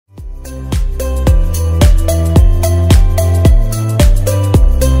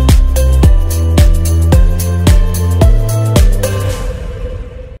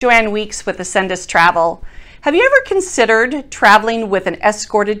JoAnne Weeks with Acendas Travel. Have you ever considered traveling with an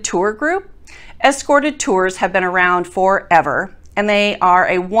escorted tour group? Escorted tours have been around forever, and they are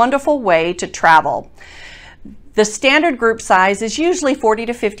a wonderful way to travel. The standard group size is usually 40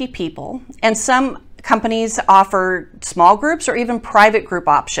 to 50 people, and some companies offer small groups or even private group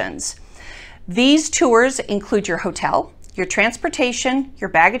options. These tours include your hotel, your transportation, your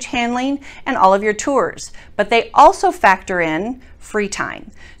baggage handling, and all of your tours. But they also factor in free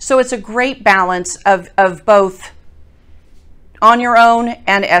time. So it's a great balance of both on your own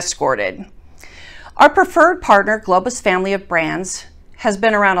and escorted. Our preferred partner, Globus family of brands, has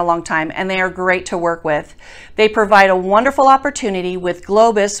been around a long time, and they are great to work with. They provide a wonderful opportunity with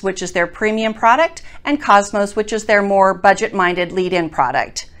Globus, which is their premium product, and Cosmos, which is their more budget-minded lead-in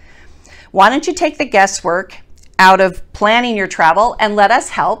product. Why don't you take the guesswork out of planning your travel and let us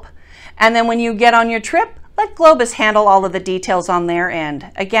help? And then when you get on your trip, let Globus handle all of the details on their end.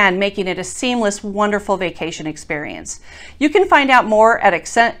 Again, making it a seamless, wonderful vacation experience. You can find out more at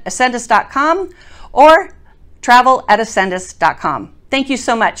Acendas.com or travel@Acendas.com. Thank you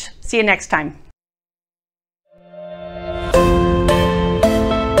so much. See you next time.